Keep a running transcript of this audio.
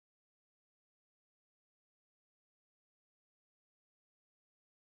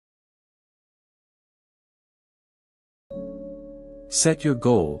Set your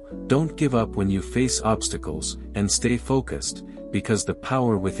goal, don't give up when you face obstacles, and stay focused, because the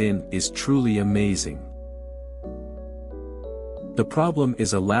power within is truly amazing. The problem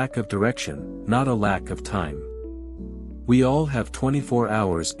is a lack of direction, not a lack of time. We all have 24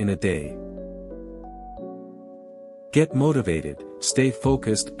 hours in a day. Get motivated, stay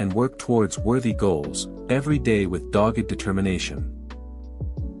focused and work towards worthy goals, every day with dogged determination.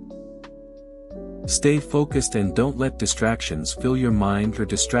 Stay focused and don't let distractions fill your mind or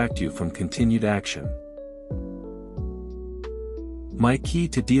distract you from continued action. My key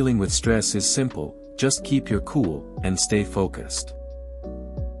to dealing with stress is simple, just keep your cool, and stay focused.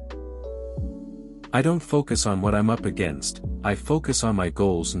 I don't focus on what I'm up against, I focus on my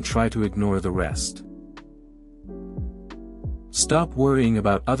goals and try to ignore the rest. Stop worrying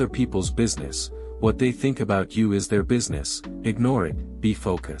about other people's business, what they think about you is their business, ignore it, be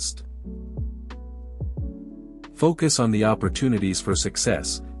focused. Focus on the opportunities for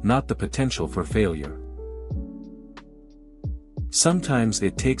success, not the potential for failure. Sometimes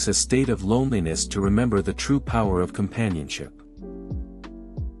it takes a state of loneliness to remember the true power of companionship.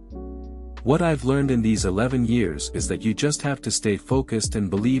 What I've learned in these 11 years is that you just have to stay focused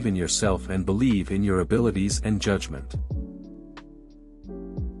and believe in yourself and believe in your abilities and judgment.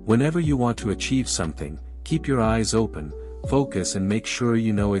 Whenever you want to achieve something, keep your eyes open, focus and make sure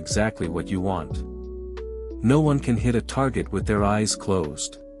you know exactly what you want. No one can hit a target with their eyes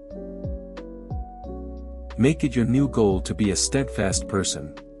closed. Make it your new goal to be a steadfast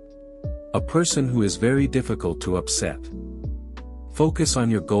person. A person who is very difficult to upset. Focus on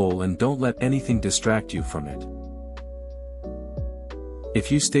your goal and don't let anything distract you from it.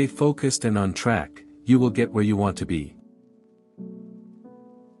 If you stay focused and on track, you will get where you want to be.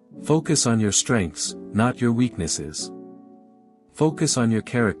 Focus on your strengths, not your weaknesses. Focus on your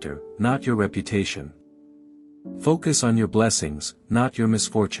character, not your reputation. Focus on your blessings, not your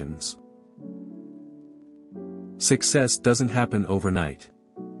misfortunes. Success doesn't happen overnight.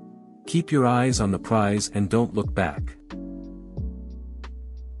 Keep your eyes on the prize and don't look back.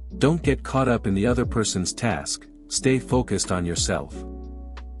 Don't get caught up in the other person's task, stay focused on yourself.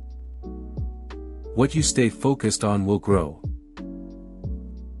 What you stay focused on will grow.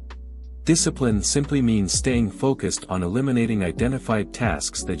 Discipline simply means staying focused on eliminating identified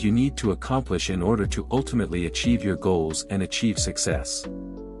tasks that you need to accomplish in order to ultimately achieve your goals and achieve success.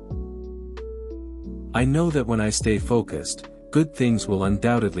 I know that when I stay focused, good things will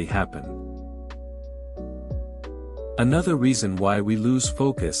undoubtedly happen. Another reason why we lose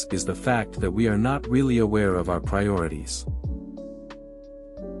focus is the fact that we are not really aware of our priorities.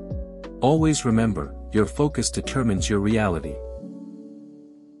 Always remember, your focus determines your reality.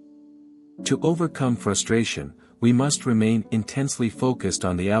 To overcome frustration, we must remain intensely focused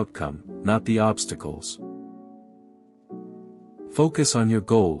on the outcome, not the obstacles. Focus on your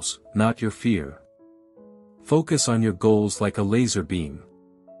goals, not your fear. Focus on your goals like a laser beam.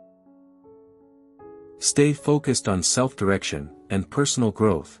 Stay focused on self-direction and personal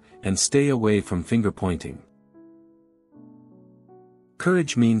growth, and stay away from finger-pointing.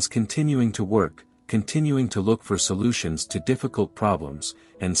 Courage means continuing to work, continuing to look for solutions to difficult problems,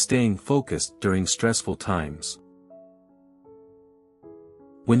 and staying focused during stressful times.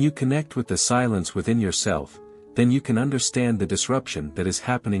 When you connect with the silence within yourself, then you can understand the disruption that is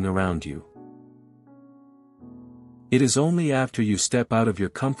happening around you. It is only after you step out of your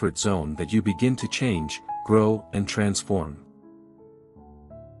comfort zone that you begin to change, grow, and transform.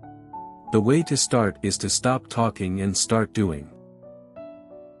 The way to start is to stop talking and start doing.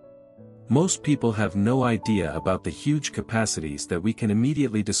 Most people have no idea about the huge capacities that we can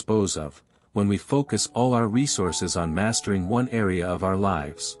immediately dispose of, when we focus all our resources on mastering one area of our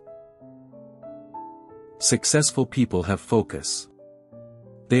lives. Successful people have focus.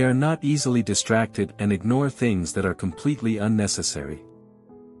 They are not easily distracted and ignore things that are completely unnecessary.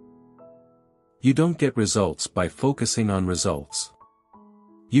 You don't get results by focusing on results.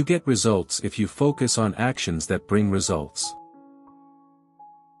 You get results if you focus on actions that bring results.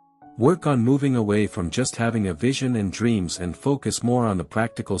 Work on moving away from just having a vision and dreams and focus more on the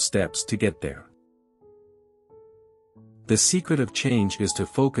practical steps to get there. The secret of change is to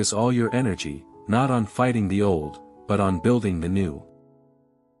focus all your energy, not on fighting the old, but on building the new.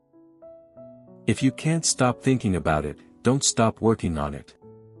 If you can't stop thinking about it, don't stop working on it.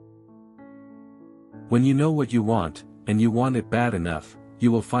 When you know what you want, and you want it bad enough,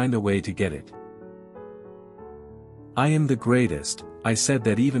 you will find a way to get it. I am the greatest, I said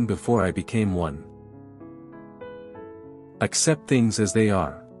that even before I became one. Accept things as they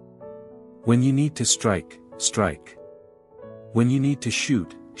are. When you need to strike, strike. When you need to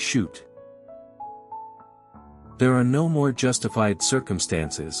shoot, shoot. There are no more justified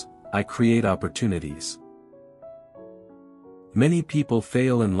circumstances, I create opportunities. Many people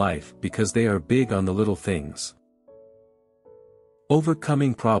fail in life because they are big on the little things.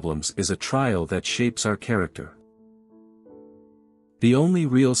 Overcoming problems is a trial that shapes our character. The only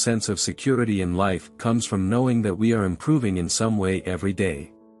real sense of security in life comes from knowing that we are improving in some way every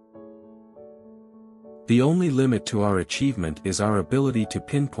day. The only limit to our achievement is our ability to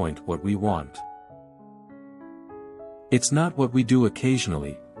pinpoint what we want. It's not what we do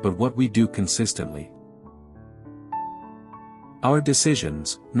occasionally, but what we do consistently. Our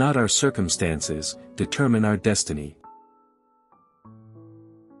decisions, not our circumstances, determine our destiny.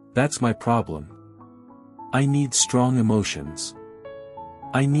 That's my problem. I need strong emotions.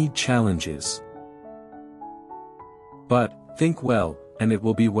 I need challenges. But, think well, and it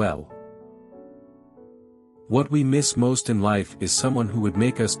will be well. What we miss most in life is someone who would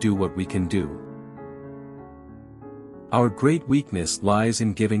make us do what we can do. Our great weakness lies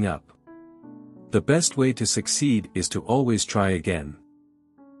in giving up. The best way to succeed is to always try again.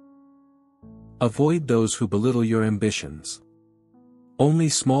 Avoid those who belittle your ambitions. Only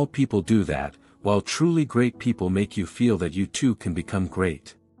small people do that, while truly great people make you feel that you too can become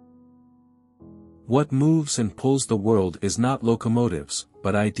great. What moves and pulls the world is not locomotives,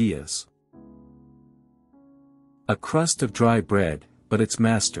 but ideas. A crust of dry bread, but its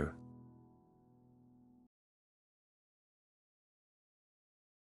master.